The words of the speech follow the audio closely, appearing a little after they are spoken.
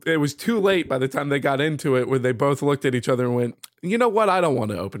it was too late by the time they got into it, where they both looked at each other and went, "You know what? I don't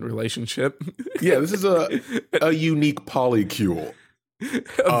want an open relationship." Yeah, this is a unique polycule.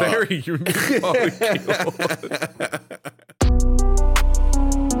 A very unique polycule.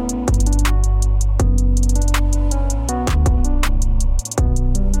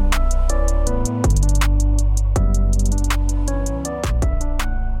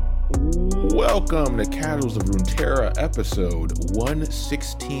 Welcome to Casuals of Runeterra, episode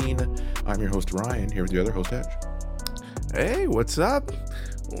 116. I'm your host, Ryan, here with the other host, Edge. Hey, what's up?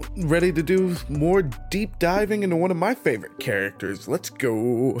 Ready to do more deep diving into one of my favorite characters. Let's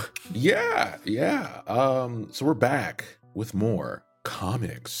go. Yeah. So we're back with more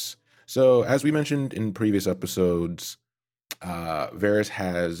comics. So as we mentioned in previous episodes, Varys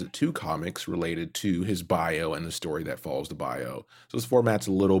has two comics related to his bio and the story that follows the bio. So this format's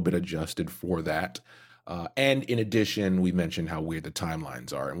a little bit adjusted for that. And in addition, we mentioned how weird the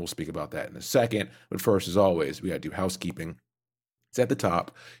timelines are, and we'll speak about that in a second. But first, as always, we got to do housekeeping. It's at the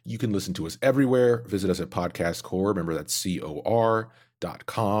top. You can listen to us everywhere. Visit us at Podcast Core. Remember, that's COR.com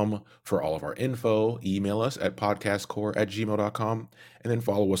for all of our info. Email us at podcastcore@gmail.com. And then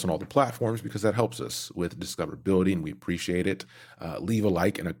follow us on all the platforms because that helps us with discoverability and we appreciate it. Leave a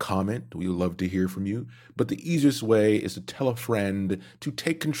like and a comment. We love to hear from you. But the easiest way is to tell a friend to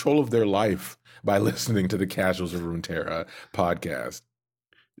take control of their life by listening to the Casuals of Runeterra podcast.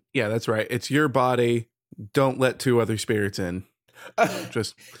 Yeah, that's right. It's your body. Don't let two other spirits in.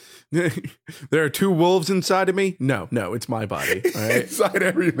 Just there are two wolves inside of me. No, it's my body. All right? Inside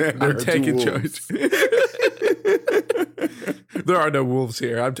every man, there I'm are taking two wolves. charge. There are no wolves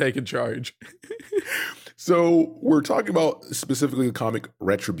here. I'm taking charge. So we're talking about specifically the comic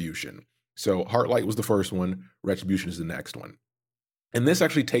Retribution. So Heartlight was the first one. Retribution is the next one. And this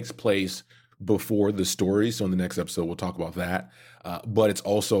actually takes place before the story. So in the next episode, we'll talk about that. But it's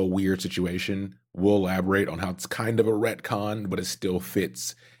also a weird situation. We'll elaborate on how it's kind of a retcon, but it still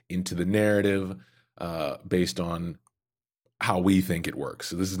fits into the narrative based on how we think it works.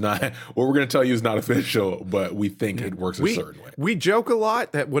 So this is not, what we're going to tell you is not official, but we think it works a certain way. We joke a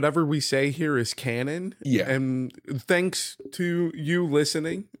lot that whatever we say here is canon. Yeah. And thanks to you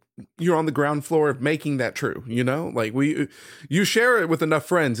listening, you're on the ground floor of making that true, you know? Like you share it with enough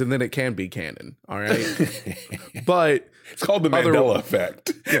friends and then it can be canon, all right? But it's called the Mandela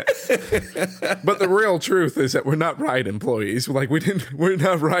effect. Yeah. But the real truth is that we're not Riot employees. Like we're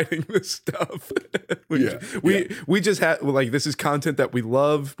not writing this stuff. We just have, like, this is content that we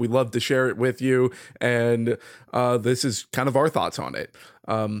love. We love to share it with you. And this is kind of our thoughts on it.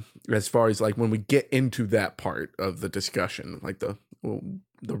 As far as like when we get into that part of the discussion, like the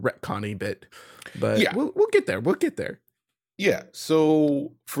retconny bit, but yeah, we'll get there. We'll get there. Yeah.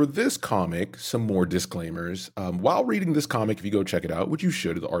 So for this comic, some more disclaimers. While reading this comic, if you go check it out, which you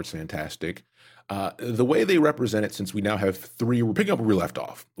should, the art's fantastic. The way they represent it, since we now have three, we're picking up where we left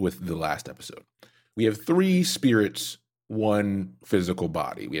off with the last episode. We have three spirits, one physical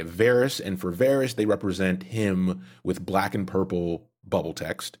body. We have Varys, and for Varys, they represent him with black and purple bubble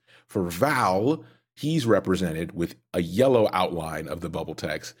text. For Val, he's represented with a yellow outline of the bubble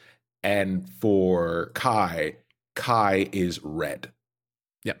text. And for Kai is red.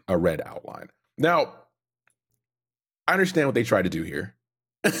 Yeah. A red outline. Now, I understand what they tried to do here.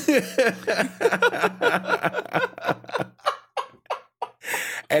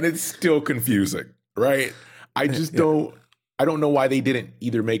 And it's still confusing, right? I just don't know why they didn't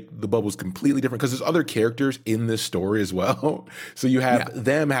either make the bubbles completely different, because there's other characters in this story as well. So you have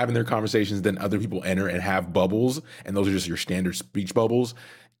them having their conversations, then other people enter and have bubbles, and those are just your standard speech bubbles.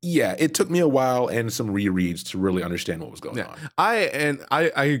 Yeah, it took me a while and some rereads to really understand what was going on.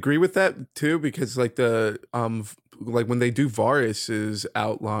 I agree with that too, because like like when they do Varys's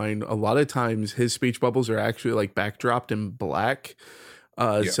outline, a lot of times his speech bubbles are actually like backdropped in black.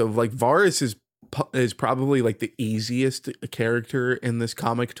 So like Varys is probably like the easiest character in this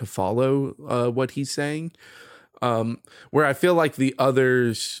comic to follow what he's saying. Where I feel like the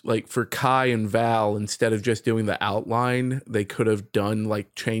others, like for Kai and Val, instead of just doing the outline, they could have done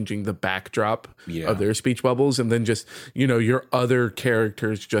like changing the backdrop of their speech bubbles, and then just, you know, your other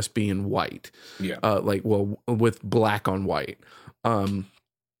characters just being white. With black on white.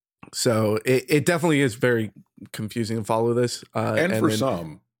 So it definitely is very confusing to follow this. And for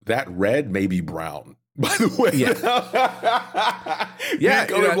some, that red may be brown. By the way,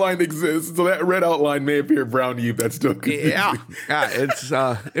 colorblind exists, so that red outline may appear brown to you. That's still confusing. It's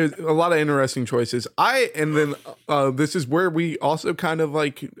a lot of interesting choices. This is where we also kind of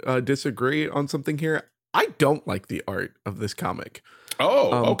like disagree on something here. I don't like the art of this comic.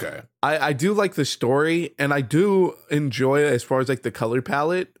 Oh, Um, okay. I do like the story, and I do enjoy it as far as like the color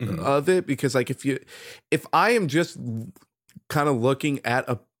palette Mhm. of it, because like if I am just kind of looking at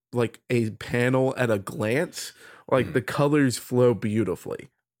a panel at a glance, like the Mhm. colors flow beautifully.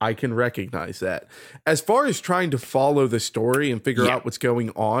 I can recognize that. As far as trying to follow the story and figure Yeah, out what's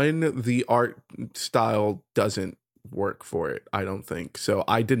going on, the art style doesn't work for it, I don't think. So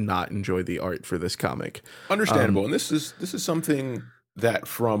I did not enjoy the art for this comic. understandable. Um, And this is something that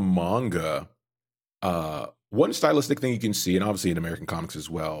from manga, one stylistic thing you can see, and obviously in American comics as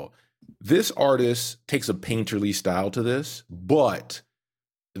well, this artist takes a painterly style to this, but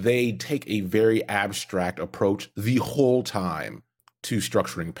they take a very abstract approach the whole time to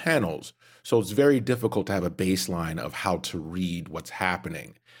structuring panels. So it's very difficult to have a baseline of how to read what's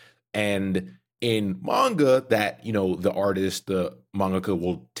happening. And in manga, that, the artist, the mangaka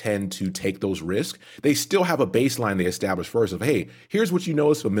will tend to take those risks. They still have a baseline they establish first of, hey, here's what you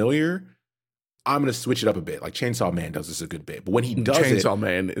know is familiar. I'm going to switch it up a bit. Like Chainsaw Man does this a good bit. But when he does it, Chainsaw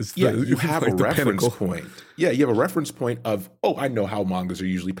Man is yeah, you have a like the reference pinnacle. point. Yeah, you have a reference point of, oh, I know how mangas are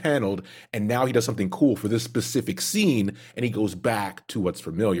usually paneled. And now he does something cool for this specific scene, and he goes back to what's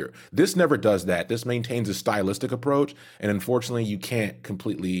familiar. This never does that. This maintains a stylistic approach. And unfortunately, you can't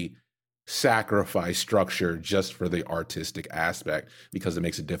completely sacrifice structure just for the artistic aspect because it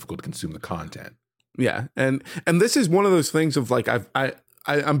makes it difficult to consume the content. Yeah, and this is one of those things of like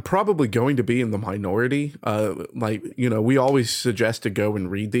I'm probably going to be in the minority. Like, we always suggest to go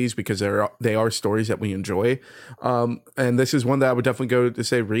and read these because they are stories that we enjoy. And this is one that I would definitely go to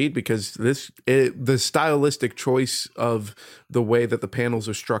say read, because the stylistic choice of the way that the panels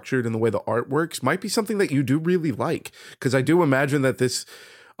are structured and the way the art works might be something that you do really like. Because I do imagine that this.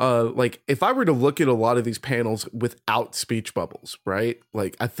 Like if I were to look at a lot of these panels without speech bubbles, right?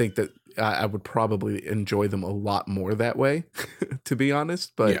 Like I think that I would probably enjoy them a lot more that way, to be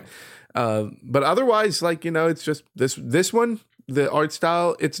honest. Yeah. But otherwise, like, it's just this one, the art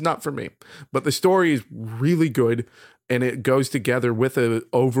style, it's not for me. But the story is really good, and it goes together with an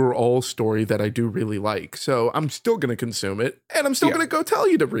overall story that I do really like. So I'm still going to consume it, and I'm still Yeah. going to go tell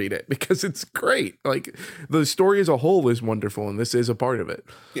you to read it because it's great. Like the story as a whole is wonderful, and this is a part of it.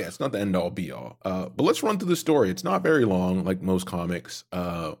 Yeah, it's not the end all be all. But let's run through the story. It's not very long, like most comics.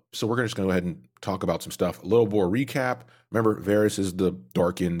 So we're just going to go ahead and talk about some stuff. A little more recap. Remember, Varys is the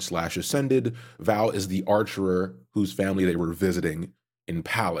darkened / ascended. Val is the archerer whose family they were visiting in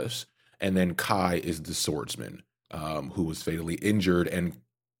Palace. And then Kai is the swordsman, who was fatally injured and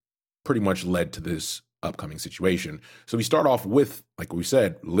pretty much led to this upcoming situation. So we start off with, like we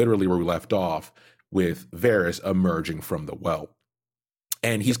said, literally where we left off, with Varys emerging from the well.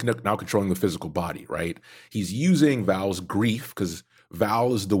 And he's now controlling the physical body, right? He's using Val's grief because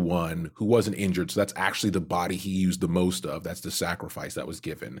Val is the one who wasn't injured. So that's actually the body he used the most of. That's the sacrifice that was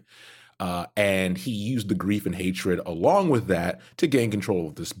given. And he used the grief and hatred along with that to gain control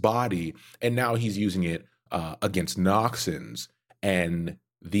of this body. And now he's using it against Noxans. And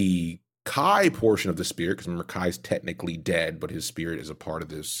the Kai portion of the spirit, because remember, Kai's technically dead, but his spirit is a part of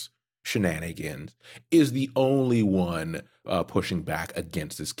this shenanigans, is the only one pushing back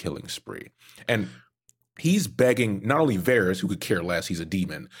against this killing spree. And he's begging not only Varys, who could care less, he's a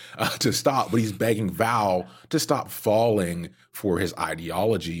demon, to stop, but he's begging Val to stop falling for his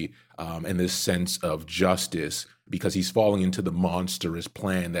ideology and this sense of justice, because he's falling into the monstrous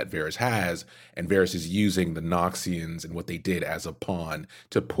plan that Varys has, and Varys is using the Noxians and what they did as a pawn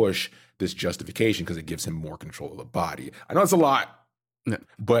to push this justification because it gives him more control of the body. I know it's a lot, No.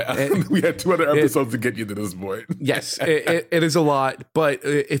 but we had 2 other episodes to get you to this point. Yes, it is a lot. But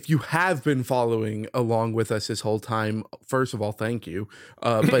if you have been following along with us this whole time, first of all, thank you.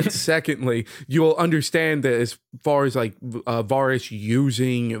 But secondly, you'll understand that as far as like Varys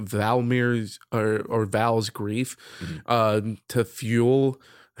using Valmir's or Val's grief to fuel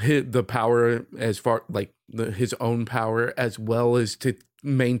the power, as far like his own power, as well as to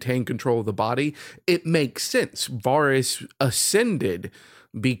maintain control of the body, it makes sense. Varys ascended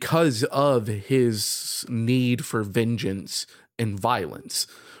because of his need for vengeance and violence,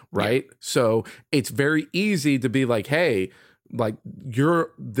 right? Yeah. So it's very easy to be like, hey, like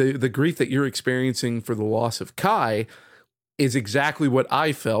the grief that you're experiencing for the loss of Kai is exactly what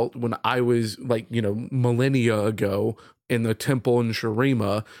I felt when I was like, millennia ago in the temple in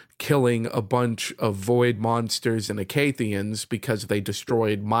Shurima, killing a bunch of void monsters and Acathians because they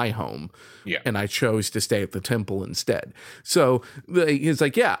destroyed my home. Yeah. And I chose to stay at the temple instead. So he's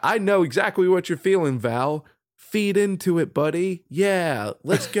like, yeah, I know exactly what you're feeling, Val. feed into it, buddy. Yeah,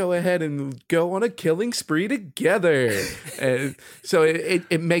 let's go ahead and go on a killing spree together. And so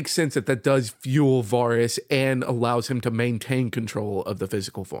it makes sense that does fuel Varys and allows him to maintain control of the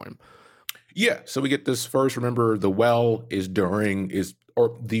physical form. Yeah, so we get this first. Remember, the well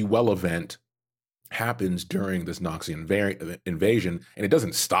or the well event happens during this Noxian invasion, and it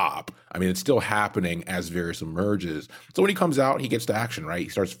doesn't stop. I mean, it's still happening as Varys emerges. So when he comes out, he gets to action, right? He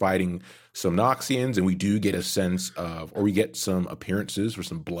starts fighting some Noxians, and we do get a sense of, or we get some appearances for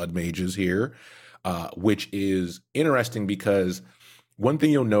some blood mages here, which is interesting because one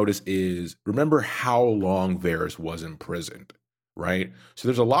thing you'll notice is, remember how long Varys was imprisoned, right? So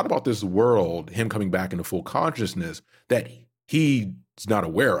there's a lot about this world, him coming back into full consciousness, that he's not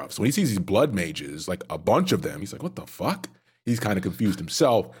aware of. So when he sees these blood mages, like a bunch of them, he's like, what the fuck? He's kind of confused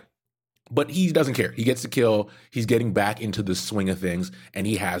himself, but he doesn't care. He gets to kill. He's getting back into the swing of things, and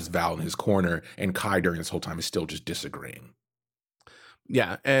he has Val in his corner, and Kai during this whole time is still just disagreeing.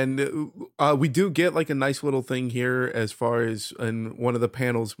 Yeah, and we do get like a nice little thing here as far as in one of the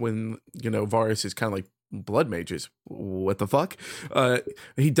panels when, Varys is kind of like, blood mages, what the fuck?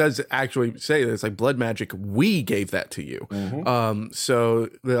 He does actually say that it's like, blood magic, we gave that to you. So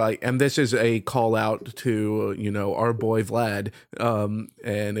they're like, and this is a call out to our boy Vlad,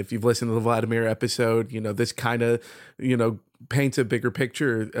 and if you've listened to the Vladimir episode, this kind of paints a bigger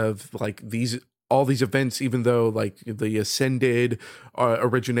picture of like all these events, even though like the Ascended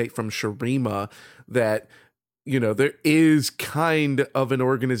originate from Shurima, that there is kind of an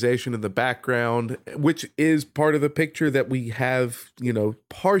organization in the background, which is part of the picture that we have,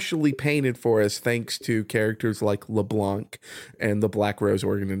 partially painted for us thanks to characters like LeBlanc and the Black Rose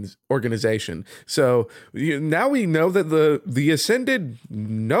organization. So now we know that the Ascended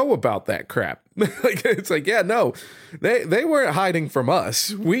know about that crap. Like, it's like, yeah, no, they weren't hiding from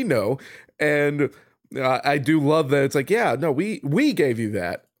us. We know. And I do love that it's like, yeah, no, we gave you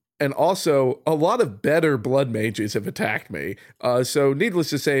that. And also, a lot of better blood mages have attacked me. So, needless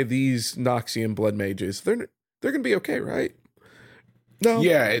to say, these Noxian blood mages, they're gonna be okay, right? No.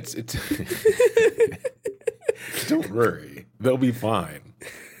 Yeah, it's don't worry, they'll be fine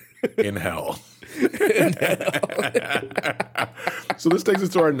in hell. So this takes us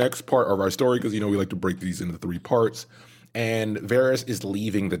to our next part of our story, because we like to break these into 3 parts. And Varys is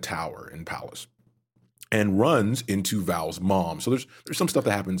leaving the tower in Palace and runs into Val's mom. So there's some stuff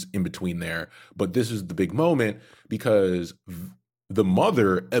that happens in between there, but this is the big moment because the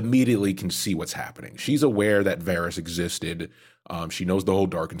mother immediately can see what's happening. She's aware that Varys existed. She knows the whole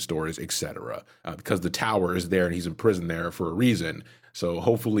Darken stories, etc. Because the tower is there and he's in prison there for a reason. So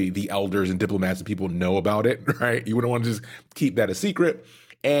hopefully the elders and diplomats and people know about it, right? You wouldn't want to just keep that a secret.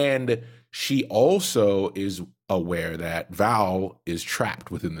 And she also is aware that Val is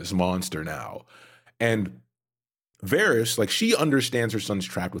trapped within this monster now. And Varys, like, she understands her son's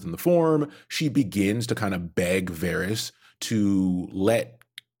trapped within the form. She begins to kind of beg Varys to let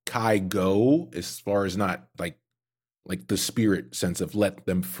Kai go, as far as not like the spirit sense of let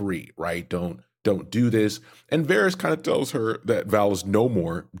them free, right? Don't do this. And Varys kind of tells her that Val is no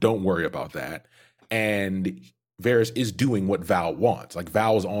more. Don't worry about that. And Varys is doing what Val wants. Like,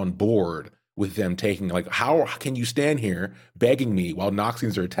 Val is on board with them taking, like, how can you stand here begging me while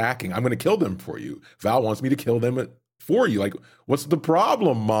Noxians are attacking? I'm going to kill them for you. Val wants me to kill them for you. Like, what's the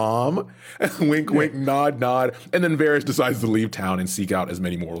problem, Mom? Wink, wink, nod, nod. And then Varys decides to leave town and seek out as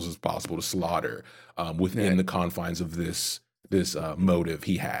many mortals as possible to slaughter within the confines of this motive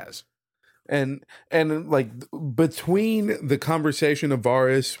he has. And like between the conversation of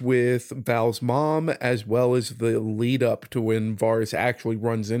Varys with Val's mom, as well as the lead up to when Varys actually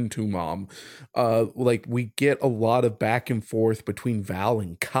runs into Mom, like we get a lot of back and forth between Val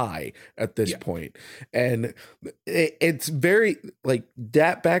and Kai at this point. And it's very like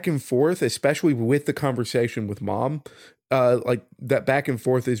that back and forth, especially with the conversation with Mom. Like that back and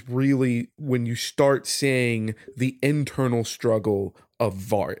forth is really when you start seeing the internal struggle of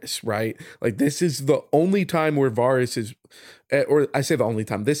Varys, right? Like, this is the only time where Varys is, or I say the only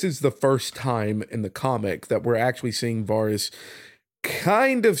time, this is the first time in the comic that we're actually seeing Varys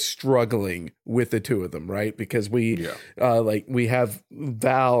kind of struggling with the two of them, right? Because we have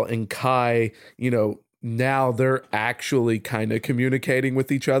Val and Kai, now they're actually kind of communicating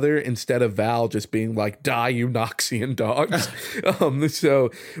with each other instead of Val just being like, die, you Noxian dogs. So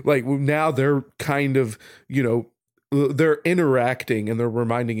like now they're kind of, they're interacting and they're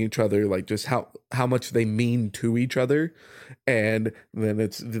reminding each other like just how much they mean to each other. And then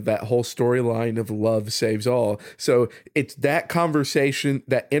it's that whole storyline of love saves all. So it's that conversation,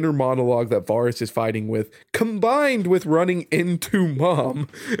 that inner monologue that Varys is fighting with, combined with running into Mom,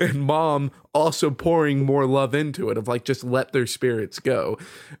 and Mom also pouring more love into it, of like, just let their spirits go.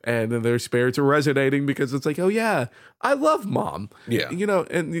 And then their spirits are resonating because it's like, oh yeah, I love Mom. Yeah. You know,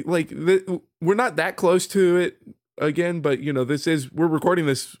 and like we're not that close to it again, but you know, we're recording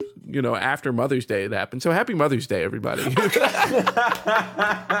this, you know, after Mother's Day it happened. So happy Mother's Day, everybody.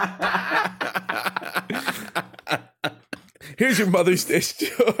 Here's your Mother's Day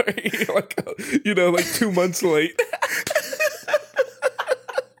story. Like, you know, like 2 months late.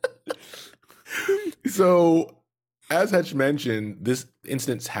 So, as Hetch mentioned, this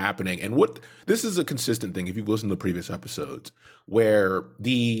incident's happening, and this is a consistent thing if you've listened to previous episodes, where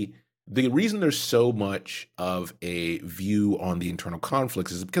the reason there's so much of a view on the internal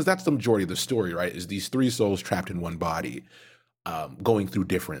conflicts is because that's the majority of the story, right? Is these three souls trapped in one body, going through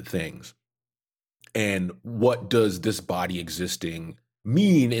different things. And what does this body existing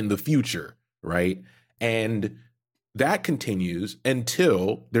mean in the future, right? And that continues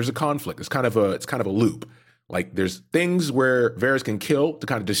until there's a conflict. It's kind of a loop. Like, there's things where Varys can kill to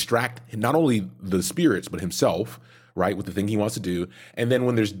kind of distract not only the spirits but himself, right, with the thing he wants to do. And then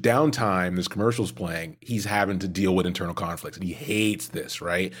when there's downtime, there's commercials playing, he's having to deal with internal conflicts. And he hates this,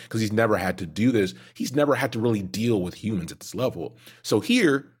 right? Because he's never had to do this. He's never had to really deal with humans at this level. So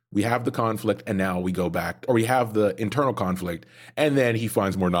here we have the conflict, and now we go back, or we have the internal conflict, and then he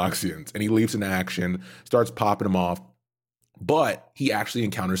finds more Noxians, and he leaps into action, starts popping them off. But he actually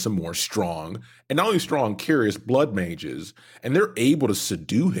encounters some more strong, and not only strong, curious blood mages, and they're able to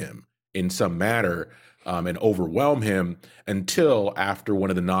subdue him in some manner, and overwhelm him, until after one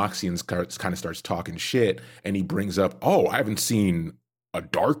of the Noxians kind of starts talking shit, and he brings up, oh, I haven't seen a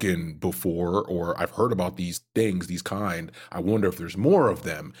Darken before, or I've heard about these things, these kind. I wonder if there's more of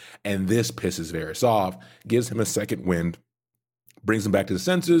them. And this pisses Varys off, gives him a second wind, brings him back to the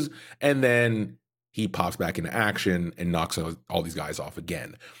senses, and then he pops back into action and knocks all these guys off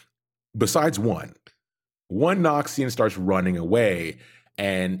again. Besides one Noxian starts running away,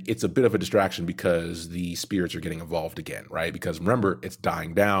 and it's a bit of a distraction because the spirits are getting involved again, right? Because remember, it's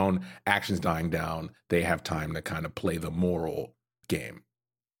dying down, action's dying down. They have time to kind of play the moral game.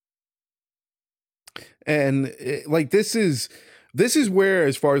 And like, this is where,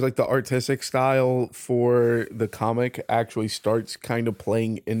 as far as like the artistic style for the comic actually starts kind of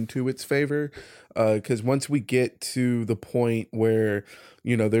playing into its favor, because once we get to the point where,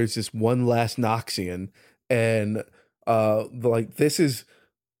 you know, there's this one last Noxian, and like, this is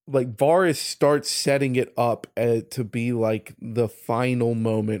like, Varys starts setting it up to be like the final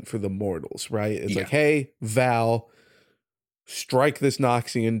moment for the mortals, right? It's like, hey, Val, strike this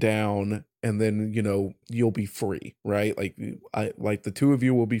Noxian down, and then, you know, you'll be free, right? Like the two of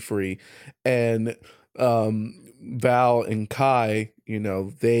you will be free. And Val and Kai, you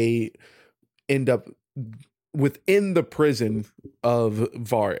know, they end up within the prison of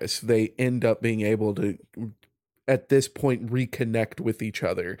Varys. They end up being able to, at this point, reconnect with each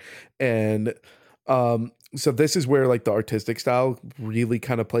other. And so this is where like the artistic style really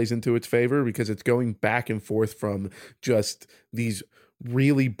kind of plays into its favor, because it's going back and forth from just these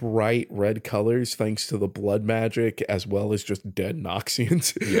really bright red colors, thanks to the blood magic, as well as just dead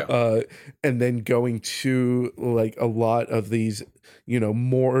Noxians. And then going to like a lot of these, you know,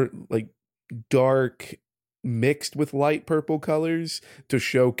 more like dark mixed with light purple colors to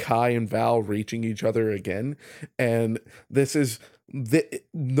show Kai and Val reaching each other again. And this is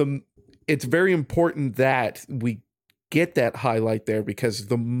it's very important that we get that highlight there, because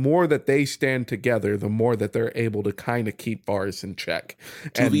the more that they stand together, the more that they're able to kind of keep Varys in check.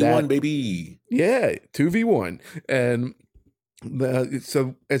 2v1, baby. Yeah, 2v1. And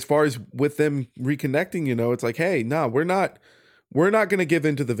so as far as with them reconnecting, you know, it's like, hey, no, we're not going to give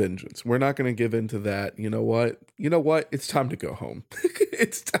into the vengeance. We're not going to give into that. You know what? It's time to go home.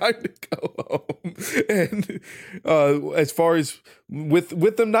 It's time to go home. And as far as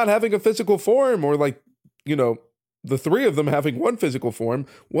with them not having a physical form, or like, you know, the three of them having one physical form,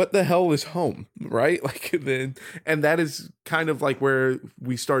 what the hell is home, right? Like, then, and that is kind of like where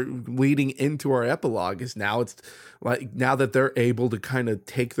we start leading into our epilogue, is now it's like, now that they're able to kind of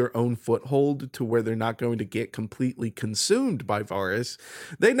take their own foothold to where they're not going to get completely consumed by Varys,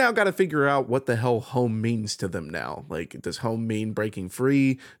 they now got to figure out what the hell home means to them now. Like, does home mean breaking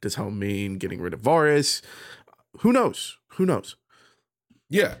free? Does home mean getting rid of Varys? Who knows?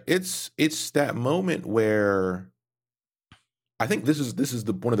 Yeah, it's that moment where I think this is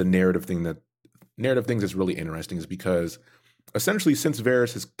one of the narrative thing that narrative things that's really interesting is because essentially since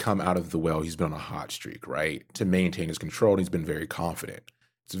Varys has come out of the well, he's been on a hot streak, right? To maintain his control, and he's been very confident.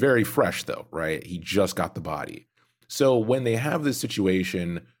 It's very fresh though, right? He just got the body. So when they have this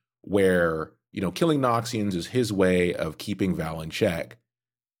situation where, killing Noxians is his way of keeping Val in check,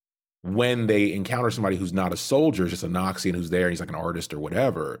 when they encounter somebody who's not a soldier, just a Noxian who's there, and he's like an artist or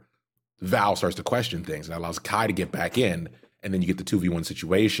whatever, Val starts to question things. And that allows Kai to get back in, and then you get the 2v1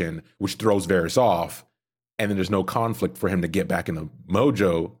 situation, which throws Varys off, and then there's no conflict for him to get back in the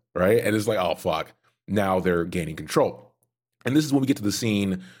mojo, right? And it's like, oh, fuck. Now they're gaining control. And this is when we get to the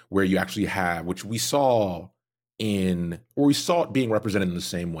scene where you actually have, which we saw it being represented in the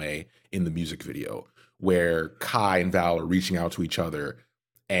same way in the music video, where Kai and Val are reaching out to each other,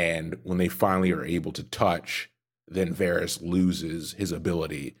 and when they finally are able to touch, then Varys loses his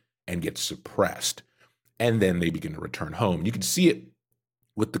ability and gets suppressed. And then they begin to return home. You can see it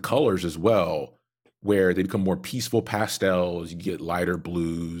with the colors as well, where they become more peaceful pastels. You get lighter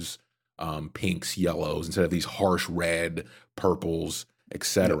blues, pinks, yellows, instead of these harsh red, purples,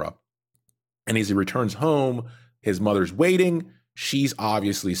 etc. Yep. And as he returns home, his mother's waiting. She's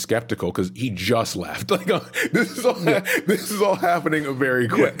obviously skeptical because he just left. Like this is all happening very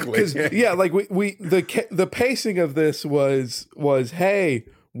quickly. The pacing of this was hey,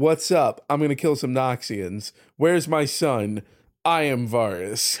 what's up? I'm gonna kill some Noxians. Where's my son? I am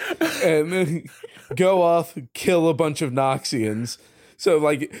Varys. And then go off, kill a bunch of Noxians. So,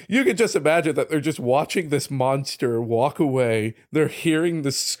 you could just imagine that they're just watching this monster walk away. They're hearing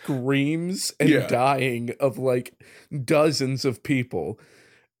the screams and dying of, dozens of people.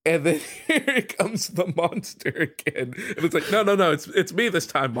 And then here comes the monster again. And it's like, no, it's me this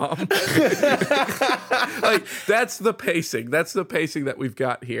time, Mom. That's the pacing. That's the pacing that we've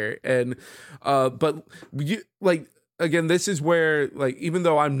got here. And, but, again, this is where, even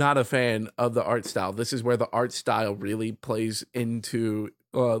though I'm not a fan of the art style, this is where the art style really plays into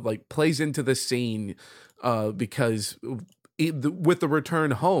the scene, because with the return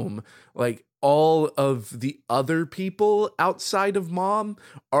home, all of the other people outside of Mom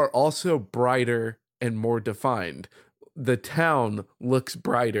are also brighter and more defined. The town looks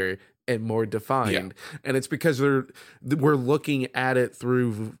brighter and more defined. Yeah. And it's because we're looking at it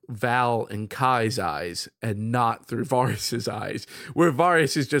through Val and Kai's eyes and not through Varys's eyes, where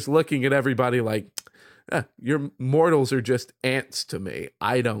Varys is just looking at everybody like, your mortals are just ants to me.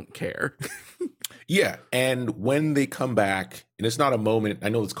 I don't care. Yeah. And when they come back, and it's not a moment, I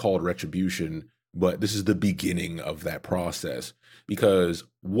know it's called Retribution, but this is the beginning of that process, because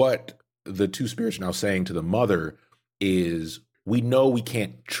what the two spirits are now saying to the mother is, we know we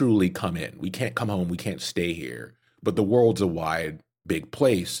can't truly come in. We can't come home. We can't stay here. But the world's a wide, big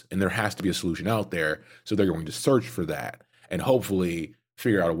place, and there has to be a solution out there. So they're going to search for that and hopefully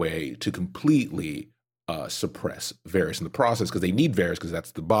figure out a way to completely suppress Varys in the process, because they need Varys because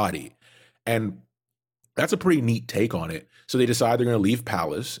that's the body. And that's a pretty neat take on it. So they decide they're going to leave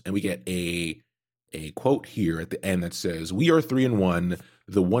Palace, and we get a quote here at the end that says, "We are 3 and 1,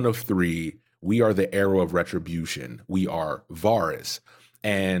 the one of 3. We are the arrow of retribution. We are Varys."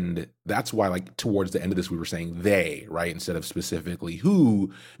 And that's why, towards the end of this, we were saying they, right? Instead of specifically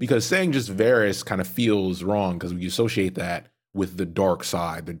who, because saying just Varys kind of feels wrong, because we associate that with the dark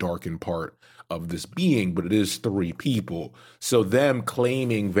side, the darkened part of this being, but it is 3 people. So them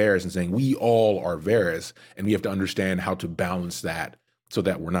claiming Varys and saying we all are Varys, and we have to understand how to balance that so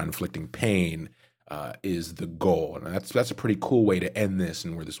that we're not inflicting pain, is the goal. And that's a pretty cool way to end this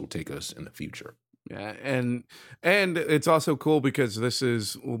and where this will take us in the future. Yeah, and it's also cool because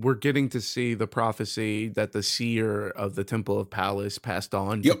we're getting to see the prophecy that the seer of the Temple of Palace passed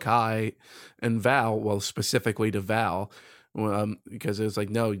on to Kai and Val, well, specifically to Val, because it was like,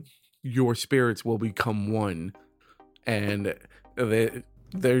 no, your spirits will become one, and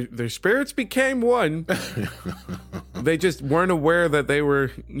their spirits became one. They just weren't aware that they were,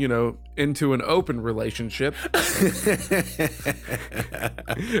 into an open relationship.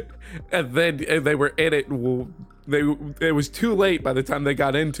 and they were in it. It was too late by the time they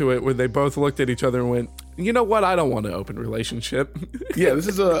got into it, when they both looked at each other and went, you know what? I don't want an open relationship. Yeah, this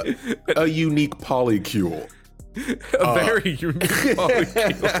is a unique polycule. A very unique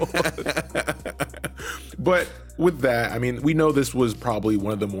molecule. But with that, I mean, we know this was probably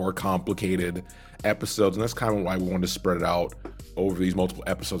one of the more complicated episodes, and that's kind of why we wanted to spread it out over these multiple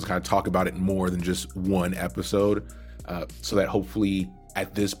episodes, kind of talk about it more than just one episode, so that hopefully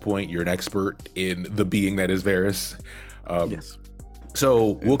at this point you're an expert in the being that is Varys. Yes.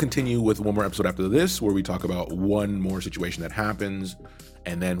 So we'll continue with one more episode after this, where we talk about one more situation that happens,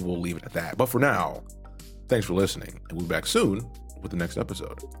 and then we'll leave it at that. But for now, thanks for listening, and we'll be back soon with the next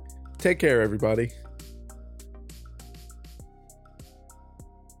episode. Take care, everybody.